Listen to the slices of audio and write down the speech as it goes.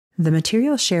The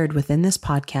material shared within this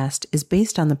podcast is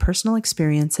based on the personal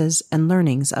experiences and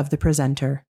learnings of the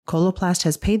presenter. Coloplast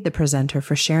has paid the presenter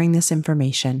for sharing this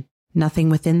information. Nothing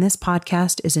within this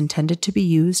podcast is intended to be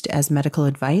used as medical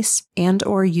advice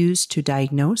and/or used to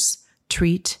diagnose,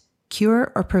 treat,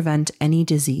 cure, or prevent any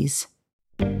disease.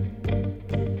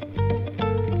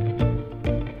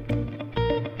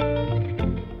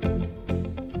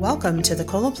 Welcome to the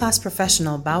Coloplast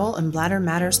Professional Bowel and Bladder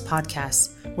Matters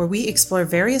podcast, where we explore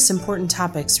various important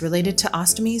topics related to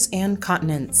ostomies and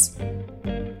continence.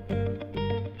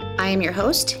 I am your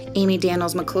host, Amy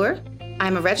Daniels McClure.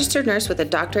 I'm a registered nurse with a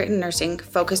doctorate in nursing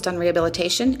focused on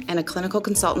rehabilitation and a clinical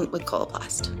consultant with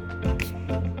Coloplast.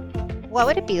 What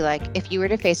would it be like if you were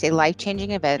to face a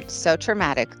life-changing event so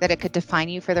traumatic that it could define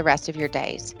you for the rest of your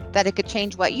days? That it could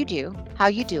change what you do, how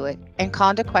you do it, and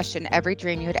call into question every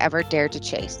dream you had ever dared to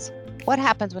chase? What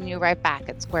happens when you arrive back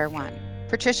at square one?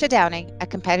 For Tricia Downing, a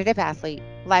competitive athlete,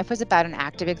 life was about an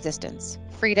active existence,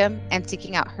 freedom, and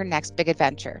seeking out her next big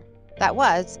adventure. That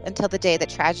was until the day that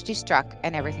tragedy struck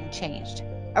and everything changed.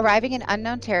 Arriving in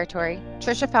unknown territory,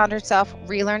 Tricia found herself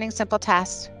relearning simple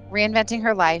tasks, reinventing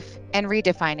her life, and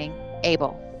redefining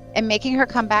able. In making her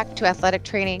comeback to athletic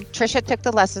training, Tricia took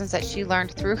the lessons that she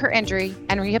learned through her injury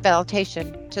and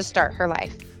rehabilitation to start her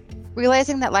life.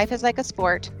 Realizing that life is like a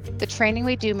sport, the training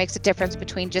we do makes a difference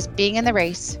between just being in the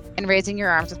race and raising your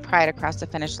arms with pride across the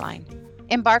finish line.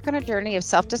 Embark on a journey of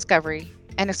self-discovery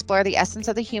and explore the essence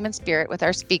of the human spirit with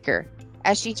our speaker,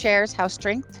 as she shares how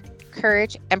strength,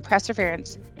 courage, and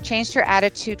perseverance changed her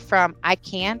attitude from I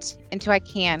can't into I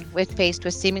can when faced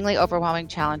with seemingly overwhelming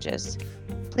challenges.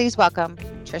 Please welcome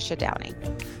Tricia Downing.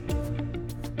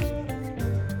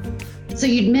 So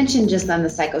you'd mentioned just on the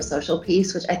psychosocial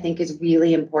piece, which I think is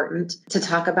really important to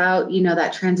talk about,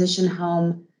 that transition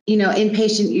home,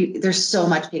 inpatient, there's so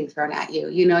much being thrown at you,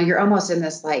 you're almost in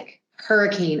this like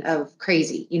hurricane of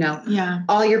crazy, Yeah.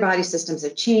 all your body systems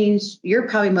have changed. You're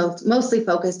probably mostly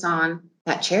focused on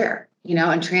that chair,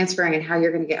 and transferring and how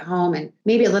you're going to get home and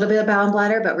maybe a little bit of bowel and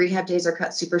bladder, but rehab days are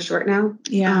cut super short now.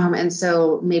 Yeah. And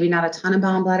so maybe not a ton of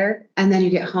bowel and bladder. And then you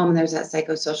get home and there's that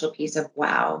psychosocial piece of,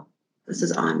 wow, this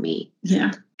is on me.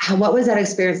 Yeah. What was that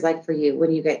experience like for you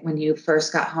when you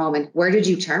first got home, and where did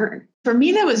you turn? For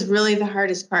me, that was really the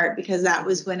hardest part, because that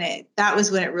was when it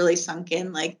really sunk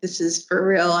in, like, this is for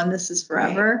real and this is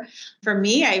forever. Right. For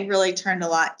me, I really turned a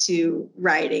lot to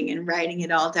writing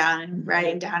it all down and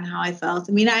writing down how I felt.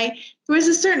 I mean, there was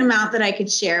a certain amount that I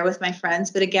could share with my friends,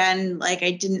 but again, like,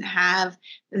 I didn't have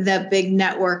the big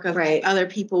network of other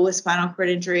people with spinal cord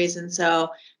injuries. And so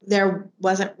there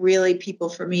wasn't really people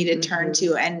for me to turn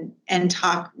to and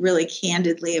talk really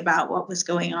candidly about what was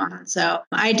going on. So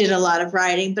I did a lot of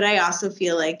writing, but I also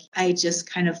feel like I just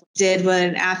kind of did what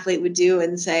an athlete would do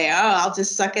and say, oh, I'll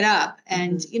just suck it up.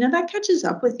 And, that catches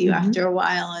up with you after a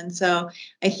while. And so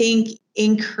I think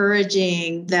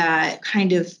encouraging that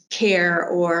kind of care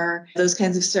or those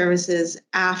kinds of services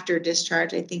after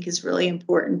discharge, I think, is really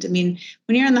important. I mean,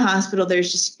 when you're in the hospital, you're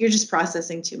just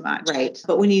processing too much. Right.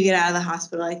 But when you get out of the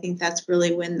hospital, I think that's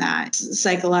really when that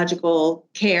psychological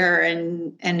care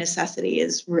and necessity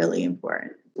is really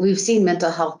important. We've seen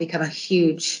mental health become a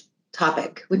huge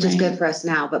topic, which is good for us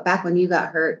now. But back when you got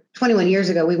hurt 21 years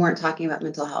ago, we weren't talking about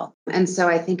mental health. And so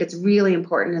I think it's really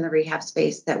important in the rehab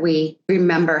space that we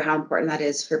remember how important that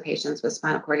is for patients with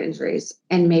spinal cord injuries,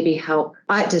 and maybe help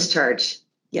at discharge.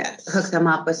 Yes. Hook them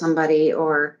up with somebody,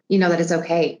 or, that it's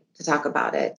okay to talk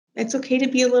about it. It's okay to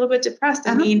be a little bit depressed.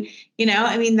 I mean,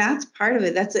 that's part of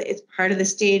it. It's part of the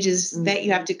stages that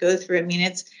you have to go through. I mean,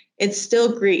 it's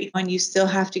still grief, and you still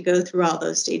have to go through all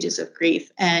those stages of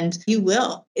grief, and you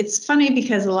will. It's funny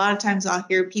because a lot of times I'll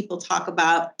hear people talk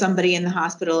about somebody in the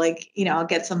hospital, like, I'll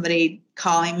get somebody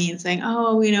calling me and saying,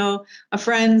 oh, a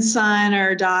friend's son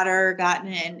or daughter got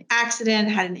in an accident,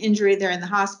 had an injury, they're in the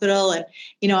hospital, and,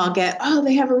 I'll get, oh,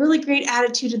 they have a really great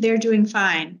attitude and they're doing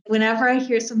fine. Whenever I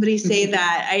hear somebody say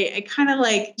that, I kind of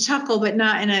like chuckle, but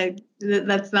not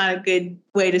that's not a good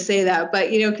way to say that,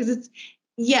 but, because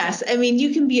yes, I mean,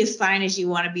 you can be as fine as you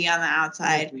want to be on the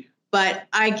outside, but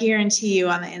I guarantee you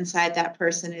on the inside, that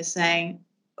person is saying,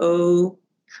 oh,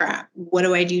 crap, what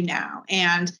do I do now?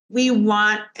 And we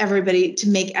want everybody to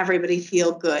make everybody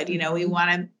feel good. We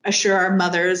want to assure our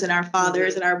mothers and our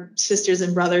fathers and our sisters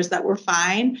and brothers that we're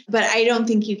fine. But I don't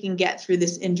think you can get through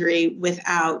this injury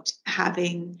without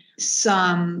having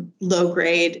some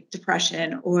low-grade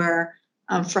depression or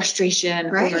frustration.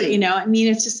 Right. Or,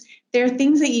 it's just, there are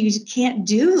things that you can't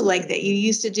do like that you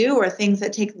used to do, or things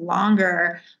that take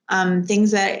longer,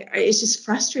 things that it's just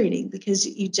frustrating because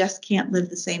you just can't live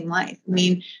the same life. I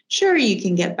mean, sure, you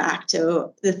can get back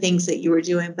to the things that you were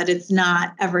doing, but it's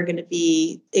not ever going to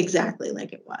be exactly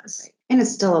like it was. And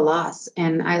it's still a loss.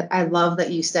 And I love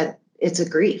that you said it's a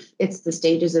grief. It's the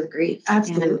stages of grief.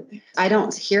 Absolutely. And I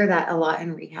don't hear that a lot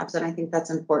in rehabs. And I think that's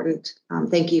important.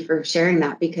 Thank you for sharing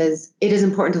that, because it is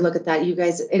important to look at that. You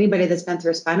guys, anybody that's been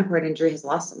through a spinal cord injury has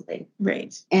lost something.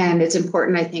 Right. And it's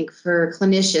important, I think, for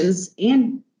clinicians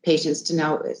and patients to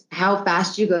know how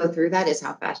fast you go through that is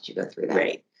how fast you go through that.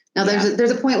 Right. Now,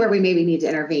 there's a point where we maybe need to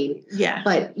intervene. Yeah.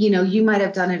 But, you might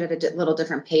have done it at a little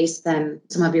different pace than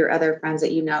some of your other friends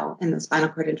that in the spinal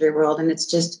cord injury world. And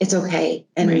it's okay.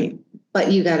 And but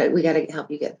we got to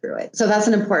help you get through it. So that's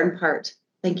an important part.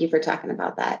 Thank you for talking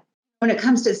about that. When it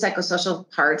comes to psychosocial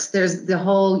parts, there's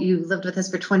you've lived with us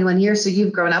for 21 years, so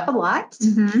you've grown up a lot.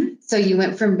 Mm-hmm. So you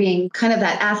went from being kind of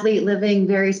that athlete living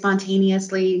very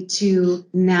spontaneously to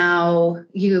now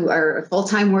you are a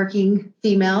full-time working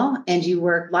female and you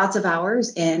work lots of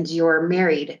hours and you're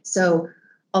married. So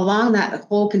along that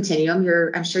whole continuum,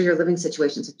 I'm sure your living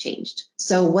situations have changed.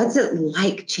 So what's it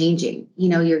like changing?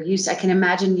 I can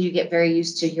imagine you get very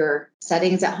used to your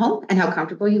settings at home and how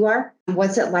comfortable you are.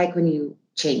 What's it like when you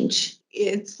change?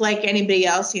 It's like anybody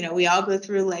else, we all go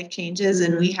through life changes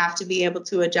and we have to be able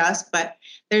to adjust, but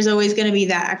there's always going to be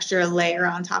that extra layer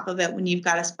on top of it when you've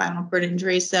got a spinal cord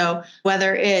injury. So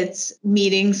whether it's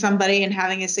meeting somebody and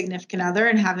having a significant other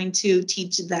and having to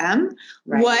teach them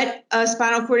what a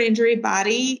spinal cord injury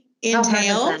body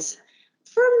entails,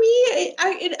 for me,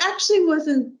 it actually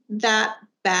wasn't that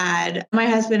bad. My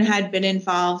husband had been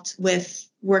involved with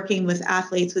working with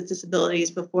athletes with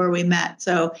disabilities before we met.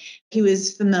 So he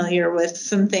was familiar with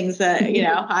some things that,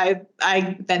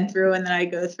 I've been through and that I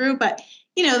go through. But,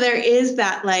 there is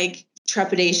that like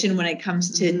trepidation when it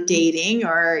comes to dating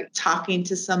or talking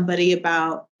to somebody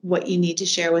about what you need to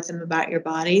share with them about your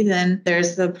body. Then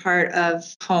there's the part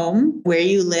of home where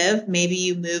you live. Maybe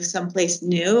you move someplace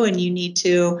new and you need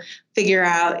to figure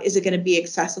out, is it going to be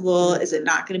accessible? Is it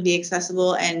not going to be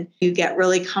accessible? And you get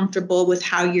really comfortable with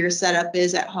how your setup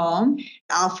is at home.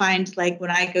 I'll find like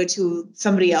when I go to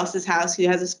somebody else's house who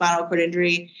has a spinal cord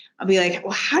injury, I'll be like,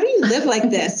 well, how do you live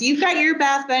like this? You've got your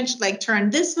bath bench like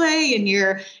turned this way and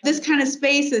you're this kind of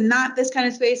space and not this kind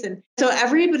of space. And so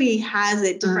everybody has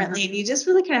it differently. And you just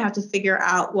really kind of have to figure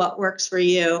out what works for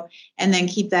you and then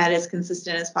keep that as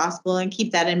consistent as possible and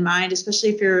keep that in mind, especially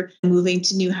if you're moving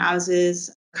to new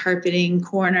houses. Carpeting,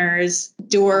 corners,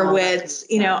 door widths,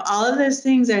 all of those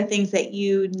things are things that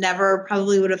you never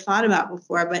probably would have thought about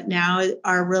before, but now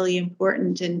are really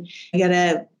important. And you got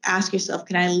to ask yourself,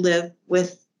 can I live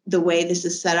with the way this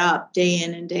is set up day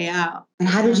in and day out? And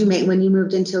how did you when you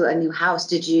moved into a new house,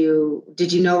 did you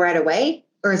know right away?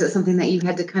 Or is it something that you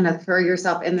had to kind of throw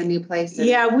yourself in the new place?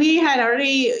 Yeah, we had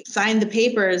already signed the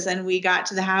papers and we got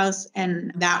to the house.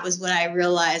 And that was when I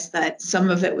realized that some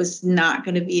of it was not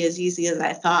going to be as easy as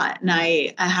I thought. And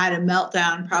I had a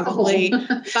meltdown probably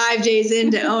 5 days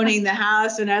into owning the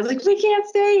house. And I was like, we can't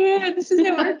stay here. This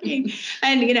isn't working.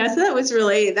 And, so that was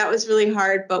really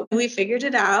hard. But we figured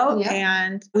it out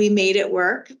and we made it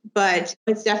work. But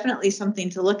it's definitely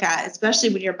something to look at, especially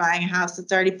when you're buying a house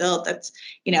that's already built. That's,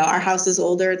 our house is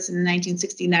older. It's a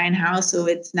 1969 house, so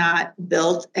it's not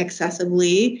built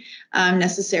accessibly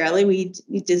necessarily. We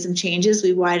did some changes.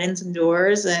 We widened some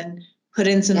doors and put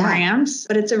in some ramps,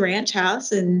 but it's a ranch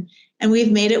house and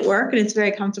we've made it work and it's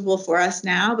very comfortable for us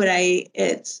now, but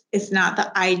it's not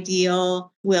the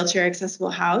ideal wheelchair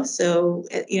accessible house. So,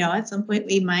 at some point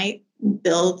we might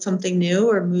build something new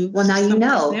or move. Well, now you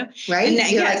know, right?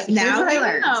 And now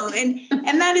I know.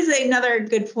 And that is another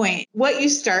good point. What you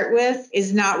start with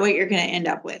is not what you're going to end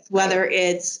up with, whether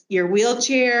it's your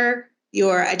wheelchair,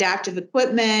 your adaptive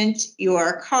equipment,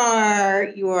 your car,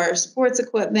 your sports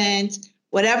equipment,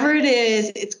 whatever it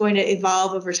is, it's going to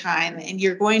evolve over time and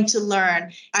you're going to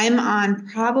learn. I'm on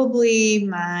probably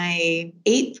my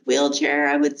 8th wheelchair,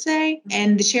 I would say.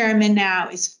 And the chair I'm in now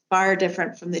is far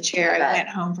different from the chair I went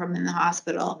home from in the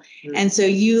hospital. Mm-hmm. And so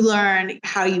you learn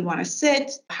how you want to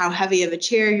sit, how heavy of a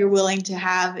chair you're willing to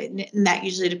have. And that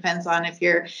usually depends on if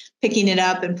you're picking it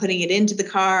up and putting it into the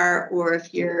car or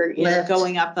if you're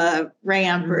going up a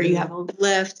ramp or you have a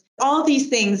lift. All these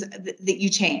things that you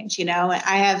change,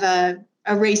 I have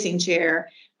a racing chair,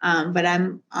 but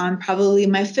I'm on probably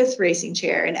my 5th racing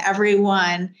chair and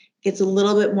everyone gets a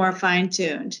little bit more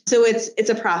fine-tuned. So it's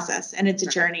a process and it's a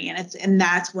journey. And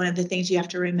that's one of the things you have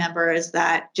to remember is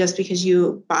that just because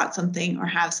you bought something or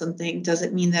have something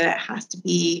doesn't mean that it has to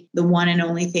be the one and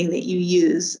only thing that you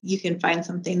use. You can find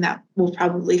something that will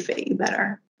probably fit you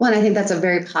better. Well, and I think that's a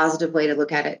very positive way to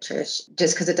look at it, Trish.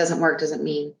 Just because it doesn't work doesn't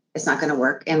mean it's not going to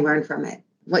work, and learn from it.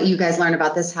 What you guys learn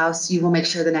about this house, you will make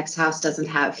sure the next house doesn't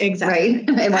have. Exactly. Right?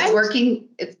 And what's working,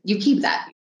 you keep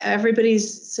that.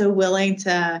 Everybody's so willing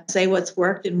to say what's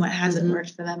worked and what hasn't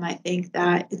worked for them. I think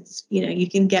that it's, you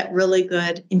can get really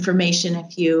good information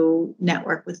if you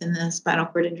network within the spinal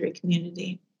cord injury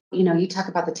community. You talk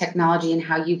about the technology and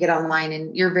how you get online,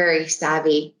 and you're very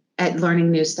savvy at learning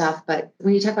new stuff. But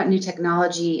when you talk about new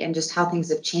technology and just how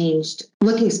things have changed,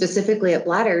 looking specifically at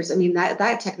bladders, I mean,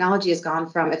 that technology has gone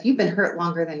from, if you've been hurt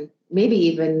longer than maybe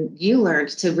even you learned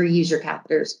to reuse your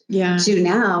catheters, to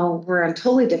now we're on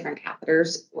totally different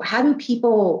catheters. How do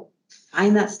people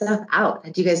find that stuff out?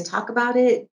 Do you guys talk about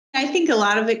it? I think a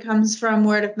lot of it comes from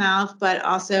word of mouth, but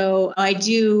also I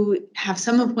do have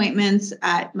some appointments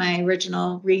at my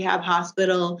original rehab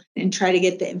hospital and try to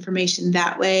get the information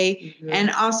that way. And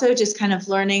also just kind of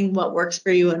learning what works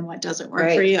for you and what doesn't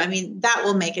work for you. I mean, that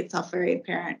will make itself very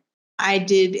apparent. I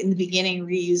did in the beginning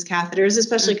reuse catheters,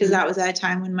 especially because that was at a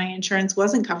time when my insurance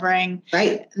wasn't covering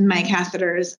my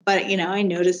catheters. But, I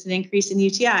noticed an increase in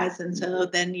UTIs. And so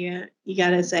then you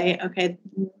got to say, okay,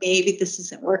 maybe this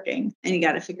isn't working, and you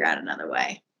got to figure out another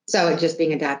way. So it's just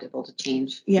being adaptable to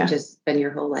change, which has been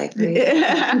your whole life.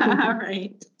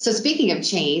 Right? So speaking of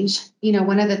change,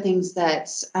 one of the things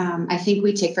that I think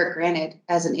we take for granted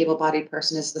as an able-bodied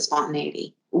person is the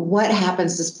spontaneity. What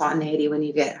happens to spontaneity when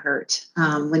you get hurt,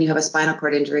 when you have a spinal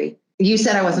cord injury? You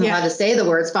said I wasn't allowed to say the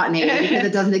word spontaneity because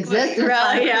it doesn't exist.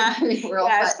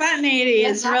 Spontaneity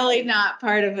is really not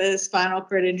part of a spinal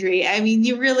cord injury. I mean,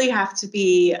 you really have to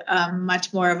be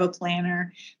much more of a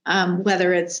planner,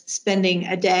 whether it's spending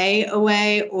a day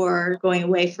away or going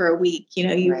away for a week.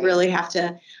 You really have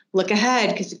to look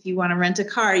ahead, because if you want to rent a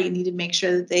car, you need to make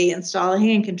sure that they install a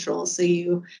hand control. So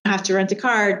you have to rent a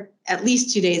car at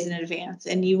least 2 days in advance,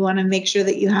 and you want to make sure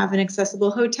that you have an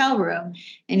accessible hotel room,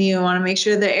 and you want to make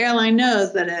sure the airline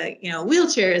knows that a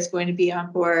wheelchair is going to be on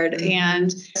board.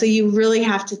 And so you really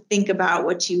have to think about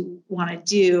what you want to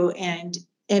do and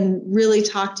really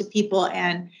talk to people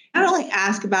and not only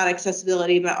ask about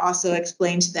accessibility, but also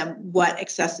explain to them what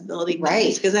accessibility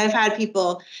means. Because I've had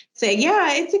people say,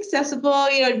 yeah, it's accessible.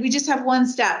 We just have one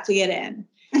step to get in.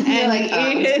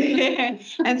 And,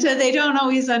 and so they don't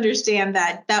always understand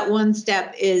that one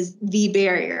step is the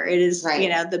barrier. It is,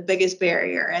 the biggest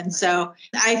barrier. And so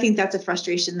I think that's a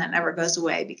frustration that never goes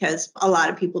away, because a lot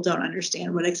of people don't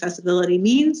understand what accessibility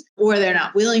means, or they're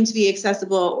not willing to be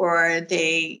accessible, or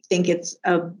they think it's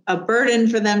a burden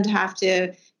for them to have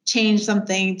to change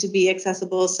something to be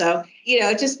accessible. So,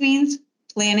 it just means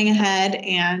planning ahead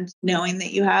and knowing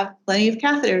that you have plenty of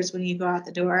catheters when you go out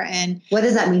the door. And what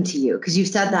does that mean to you? Because you've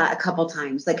said that a couple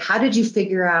times. Like, how did you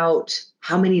figure out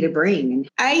how many to bring?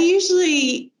 I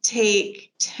usually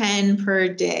take 10 per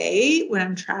day when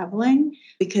I'm traveling,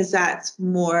 because that's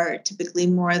typically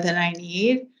more than I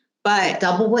need. But like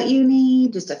double what you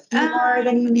need, just a few more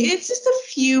than you need? It's just a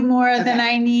few more than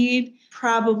I need,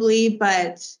 probably,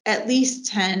 but at least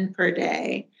 10 per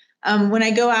day. When I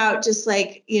go out, just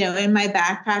in my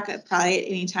backpack, probably at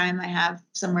any time I have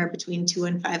somewhere between 2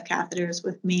 and 5 catheters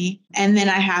with me. And then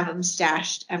I have them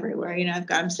stashed everywhere. I've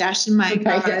got them stashed in my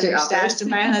car, they're stashed in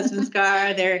my husband's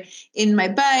car, they're in my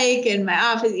bike, in my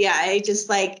office. Yeah, I just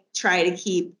try to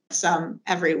keep some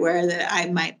everywhere that I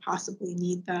might possibly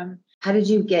need them. How did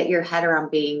you get your head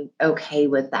around being okay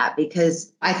with that?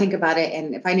 Because I think about it,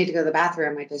 and if I need to go to the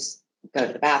bathroom, I just go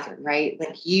to the bathroom, right?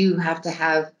 You have to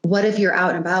have, what if you're out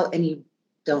and about and you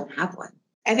don't have one?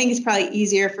 I think it's probably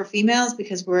easier for females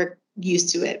because we're used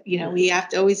to it. We have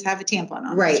to always have a tampon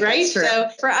on us, right? So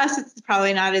for us, it's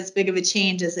probably not as big of a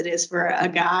change as it is for a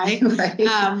guy.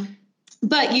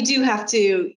 But you do have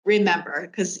to remember,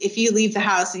 because if you leave the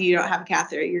house and you don't have a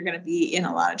catheter, you're going to be in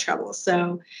a lot of trouble.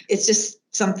 So it's just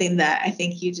something that I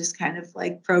think you just kind of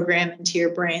program into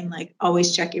your brain,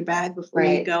 always check your bag before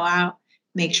you go out.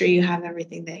 Make sure you have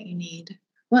everything that you need.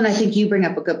 Well, and I think you bring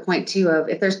up a good point too, of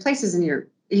if there's places in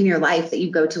your life that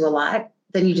you go to a lot,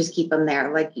 then you just keep them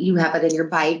there. You have it in your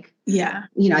bike. Yeah.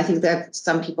 I think that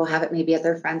some people have it maybe at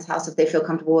their friend's house if they feel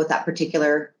comfortable with that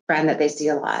particular friend that they see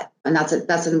a lot. And that's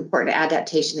an important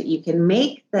adaptation that you can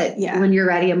make when you're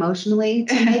ready emotionally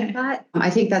to make that. I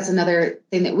think that's another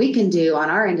thing that we can do on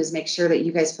our end, is make sure that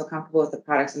you guys feel comfortable with the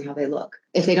products and how they look.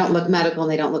 If they don't look medical and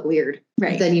they don't look weird,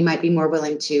 then you might be more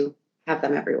willing to have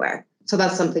them everywhere. So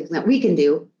that's something that we can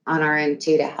do on our end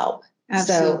too to help.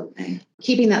 Absolutely. So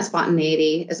keeping that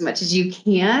spontaneity as much as you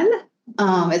can.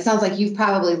 It sounds like you've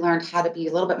probably learned how to be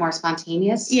a little bit more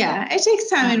spontaneous. Yeah, it takes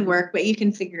time and work, but you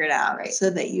can figure it out Right. so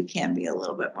that you can be a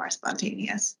little bit more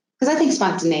spontaneous. Because I think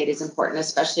spontaneity is important,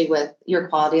 especially with your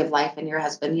quality of life and your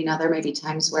husband. You know, there may be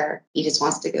times where he just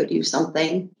wants to go do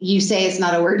something. You say it's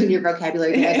not a word in your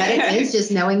vocabulary today, but it is.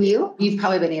 Just knowing you've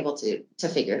probably been able to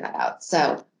figure that out.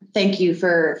 So thank you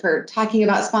for talking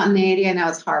about spontaneity. I know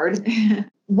it's hard.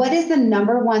 What is the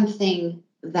number one thing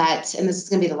that, and this is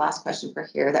going to be the last question for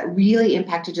here, that really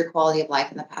impacted your quality of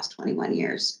life in the past 21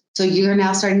 years? So you're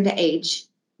now starting to age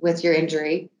with your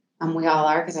injury. We all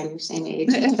are, because I'm your same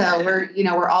age. So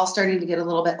we're all starting to get a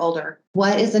little bit older.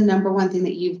 What is the number one thing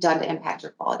that you've done to impact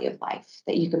your quality of life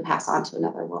that you can pass on to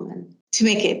another woman? To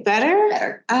make it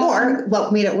better? Or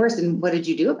what made it worse and what did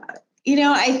you do about it?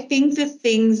 I think the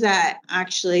things that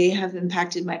actually have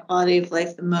impacted my quality of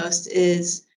life the most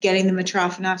is getting the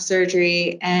Mitrofanoff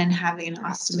surgery and having an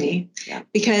ostomy. Yeah.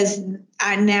 Because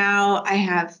now I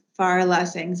have far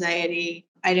less anxiety.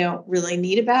 I don't really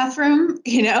need a bathroom.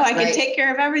 I can take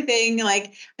care of everything.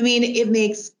 It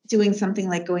makes doing something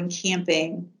like going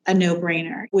camping a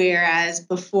no-brainer. Whereas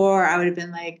before I would have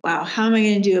been like, wow, how am I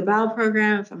going to do a bowel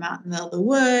program if I'm out in the middle of the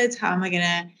woods? How am I going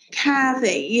to calf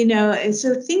it? And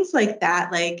so things like that,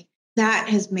 that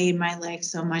has made my life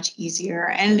so much easier.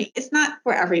 And it's not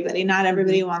for everybody. Not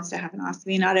everybody wants to have an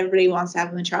ostomy. Not everybody wants to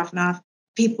have a Mitrofanoff.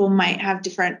 People might have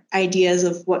different ideas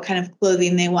of what kind of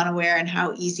clothing they want to wear and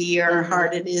how easy or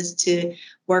hard it is to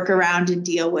work around and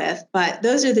deal with. But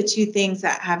those are the two things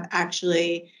that have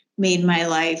actually made my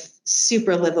life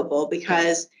super livable,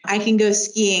 because I can go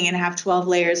skiing and have 12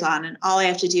 layers on, and all I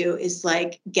have to do is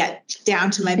get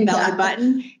down to my belly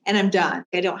button and I'm done.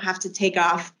 I don't have to take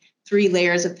off 3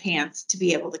 layers of pants to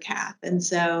be able to calf. And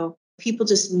so people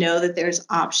just know that there's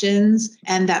options,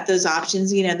 and that those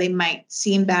options, they might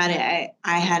seem bad.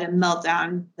 I had a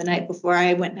meltdown the night before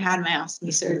I went and had my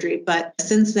ostomy surgery. But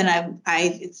since then,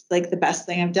 it's like the best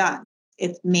thing I've done.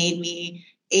 It's made me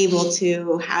able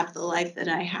to have the life that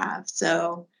I have.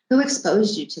 So who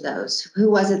exposed you to those?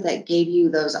 Who was it that gave you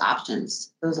those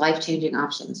options, those life-changing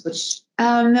options? The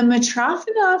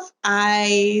Mitrofanoff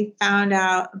I found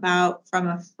out about from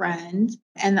a friend,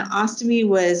 and the ostomy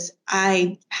was,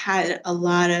 I had a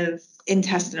lot of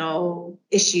intestinal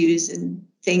issues and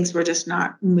things were just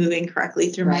not moving correctly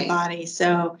through my body.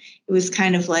 So it was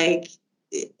kind of like,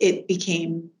 it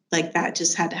became like that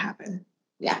just had to happen.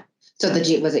 Yeah. So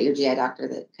was it your GI doctor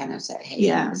that kind of said, hey,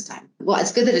 this time? Well,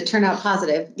 it's good that it turned out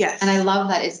positive. Yes. And I love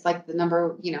that it's like the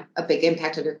number, a big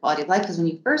impact of your quality of life, because when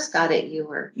you first got it, you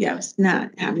were I was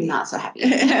not happy. Not so happy.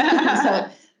 So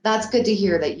that's good to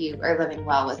hear that you are living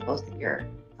well with both of your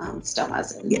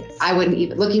stomas. And yes. I wouldn't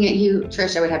even, looking at you,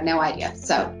 Trish, I would have no idea.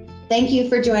 So thank you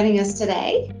for joining us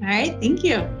today. All right. Thank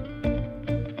you.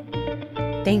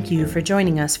 Thank you for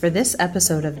joining us for this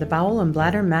episode of the Bowel and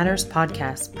Bladder Matters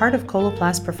podcast, part of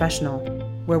Coloplast Professional,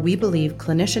 where we believe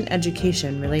clinician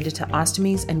education related to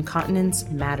ostomies and continence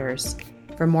matters.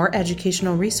 For more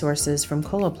educational resources from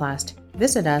Coloplast,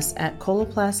 visit us at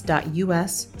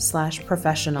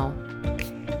coloplast.us/professional.